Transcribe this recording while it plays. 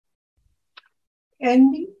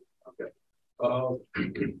Andy? Okay.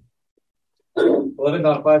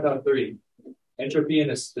 11.5.3. Entropy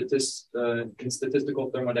in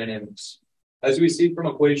statistical thermodynamics. As we see from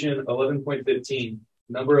equation 11.15,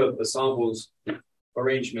 number of ensembles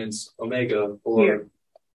arrangements omega for here.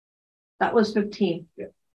 That was 15. Yeah.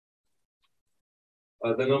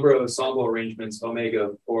 The number of ensemble arrangements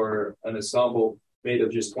omega for an ensemble made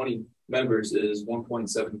of just 20 members is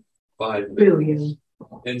 1.75 billion.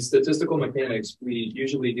 In statistical mechanics, we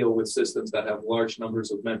usually deal with systems that have large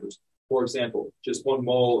numbers of members. For example, just 1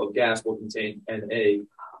 mole of gas will contain Na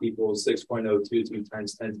equals 6.022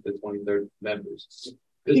 times 10 to the 23rd members.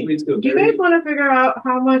 This leads to do you guys want to figure out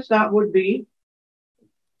how much that would be?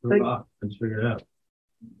 Like, let's figure it out.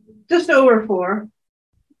 Just over 4.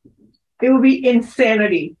 It would be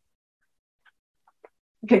insanity.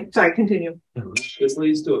 Okay, sorry, continue. This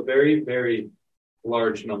leads to a very, very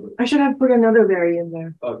large number. I should have put another very in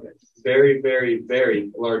there. Okay. Very, very,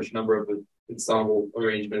 very large number of ensemble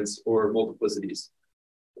arrangements or multiplicities.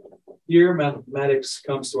 Here, mathematics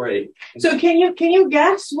comes to our aid. So can you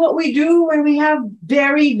guess what we do when we have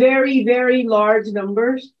very, very, very large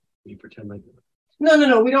numbers? You pretend like that.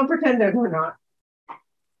 No. We don't pretend that we're not.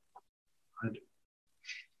 I do.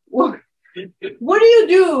 What do you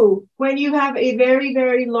do when you have a very,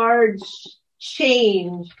 very large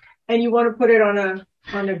change and you want to put it on a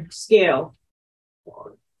scale?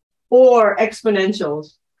 Or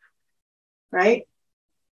exponentials, right?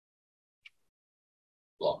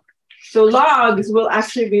 Log. So logs will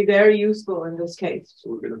actually be very useful in this case. So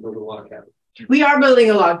we're going to build a log cabin. We are building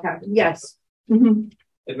a log cabin, yes. Mm-hmm.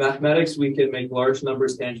 In mathematics, we can make large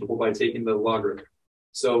numbers tangible by taking the logarithm.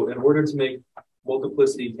 So in order to make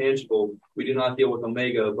multiplicity tangible, we do not deal with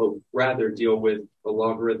omega, but rather deal with the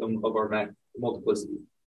logarithm of our multiplicity.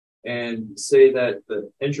 And say that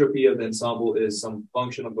the entropy of the ensemble is some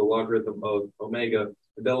function of the logarithm of omega,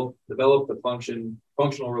 develop the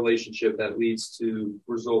functional relationship that leads to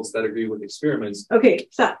results that agree with experiments. Okay,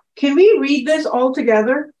 so can we read this all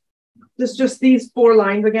together? Just these 4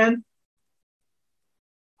 lines again.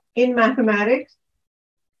 In mathematics,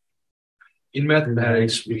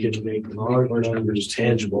 we can make large numbers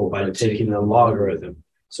tangible by taking the logarithm.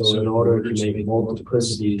 So in order to make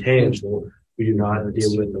multiplicity tangible, we do not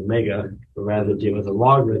deal with omega, but rather deal with the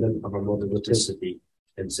logarithm of our multiplicity,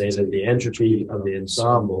 and say that the entropy of the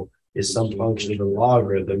ensemble is some function of the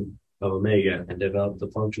logarithm of omega, and develop the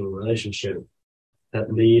functional relationship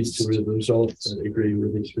that leads to the results that agree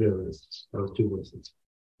with experiments. That was 2 lessons.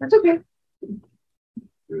 that's okay.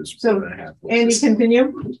 So, Andy,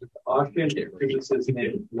 continue. Austrian physicist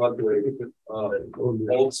named Ludwig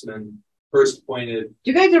Boltzmann first pointed.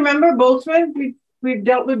 Do you guys remember Boltzmann? We've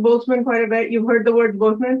dealt with Boltzmann quite a bit. You've heard the word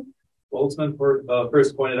Boltzmann? Boltzmann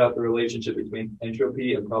first pointed out the relationship between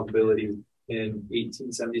entropy and probability in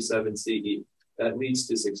 1877 CE. That leads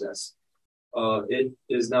to success. It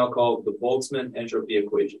is now called the Boltzmann entropy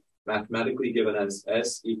equation, mathematically given as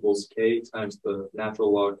S equals K times the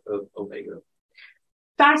natural log of omega.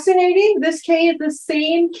 Fascinating. This K is the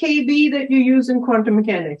same KB that you use in quantum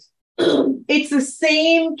mechanics. It's the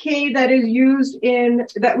same K that is used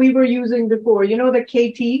that we were using before. You know, the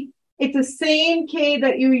KT? It's the same K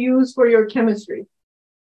that you use for your chemistry.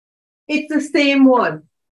 It's the same one.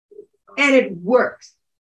 And it works.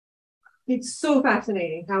 It's so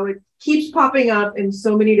fascinating how it keeps popping up in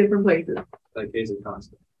so many different places. Like K is a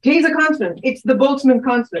constant. K is a constant. It's the Boltzmann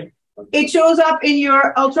constant. It shows up in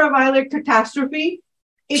your ultraviolet catastrophe.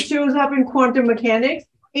 It shows up in quantum mechanics.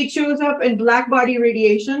 It shows up in black body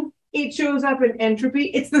radiation. It shows up in entropy.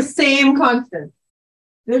 It's the same constant.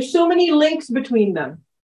 There's so many links between them.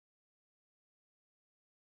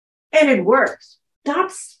 And it works.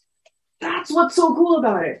 That's what's so cool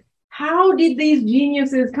about it. How did these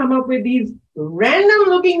geniuses come up with these random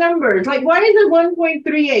looking numbers? Like, why is it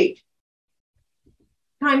 1.38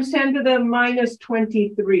 times 10 to the minus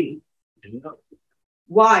 23?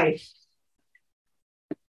 Why?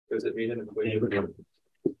 Because it made an equation.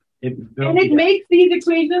 And it makes these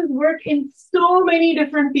equations work in so many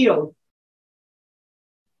different fields.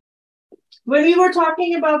 When we were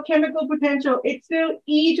talking about chemical potential, it's still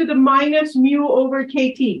E to the minus mu over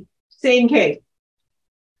KT, same K.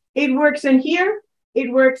 It works in here,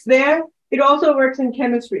 it works there, it also works in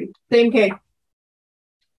chemistry, same K.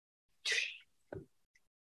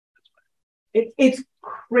 It's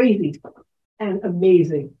crazy and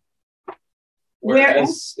amazing. Where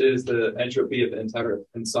S is the entropy of the entire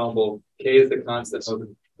ensemble, K is the constant of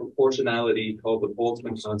the proportionality called the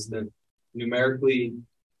Boltzmann constant, numerically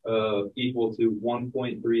equal to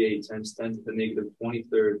 1.38 times 10 to the negative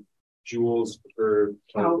 23rd joules per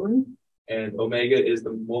Kelvin. And omega is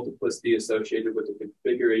the multiplicity associated with the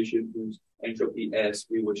configuration whose entropy S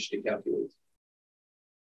we wish to calculate.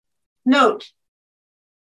 Note,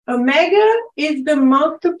 omega is the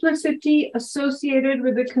multiplicity associated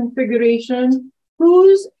with the configuration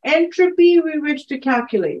whose entropy we wish to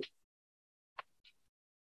calculate.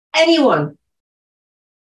 Anyone.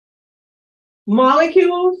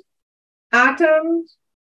 Molecules, atoms,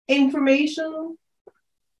 information,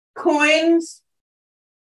 coins.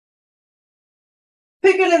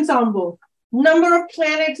 Pick an ensemble. Number of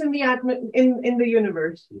planets in the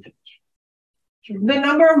universe. The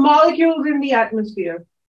number of molecules in the atmosphere.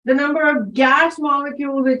 The number of gas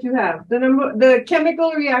molecules that you have. The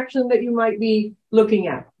chemical reaction that you might be looking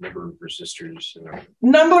at. Number of resistors.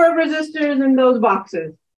 Number of resistors in those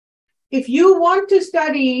boxes. If you want to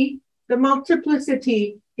study the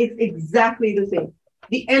multiplicity, it's exactly the same.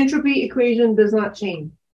 The entropy equation does not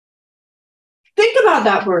change. Think about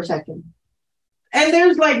that for a second. And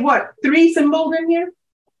there's like, what, 3 symbols in here?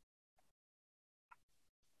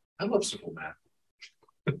 I love simple math.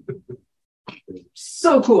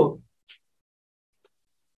 So cool.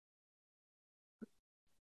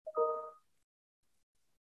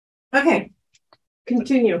 Okay,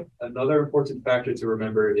 continue. Another important factor to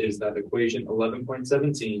remember is that equation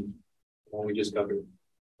 11.17, one we just covered,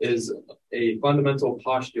 is a fundamental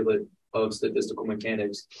postulate of statistical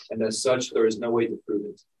mechanics, and as such, there is no way to prove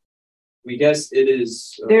it. We guess it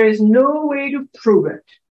is... there is no way to prove it.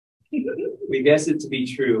 We guess it to be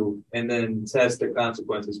true, and then test the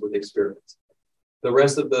consequences with experiments. The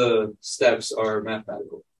rest of the steps are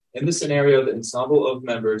mathematical. In this scenario, the ensemble of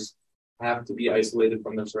members have to be isolated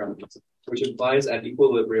from their surroundings, which implies at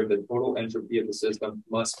equilibrium the total entropy of the system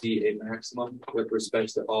must be a maximum with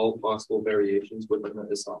respect to all possible variations within the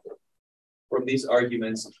ensemble. From these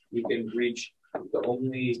arguments, we can reach the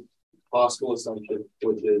only possible assumption,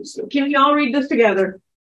 which is... Can we all read this together?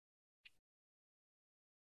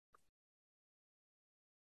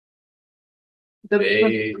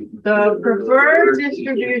 The preferred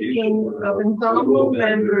distribution of ensemble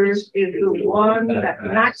members is the one that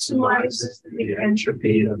maximizes the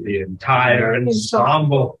entropy of the entire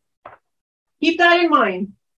ensemble. Keep that in mind.